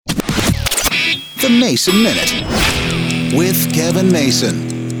The Mason Minute with Kevin Mason.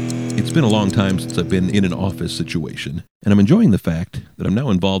 It's been a long time since I've been in an office situation, and I'm enjoying the fact that I'm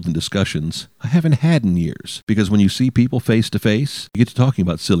now involved in discussions I haven't had in years. Because when you see people face to face, you get to talking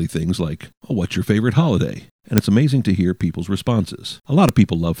about silly things like, oh, what's your favorite holiday? And it's amazing to hear people's responses. A lot of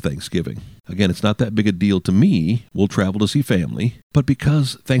people love Thanksgiving. Again, it's not that big a deal to me. We'll travel to see family. But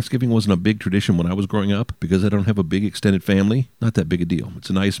because Thanksgiving wasn't a big tradition when I was growing up, because I don't have a big extended family, not that big a deal. It's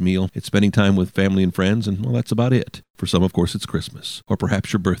a nice meal. It's spending time with family and friends, and well, that's about it. For some, of course, it's Christmas, or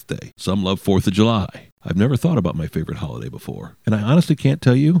perhaps your birthday. Some love 4th of July. I've never thought about my favorite holiday before, and I honestly can't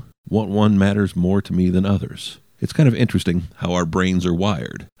tell you what one matters more to me than others. It's kind of interesting how our brains are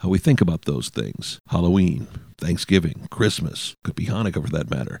wired, how we think about those things. Halloween, Thanksgiving, Christmas, could be Hanukkah for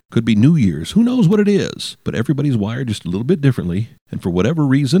that matter, could be New Year's, who knows what it is. But everybody's wired just a little bit differently, and for whatever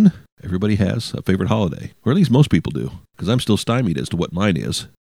reason, everybody has a favorite holiday, or at least most people do, because I'm still stymied as to what mine is.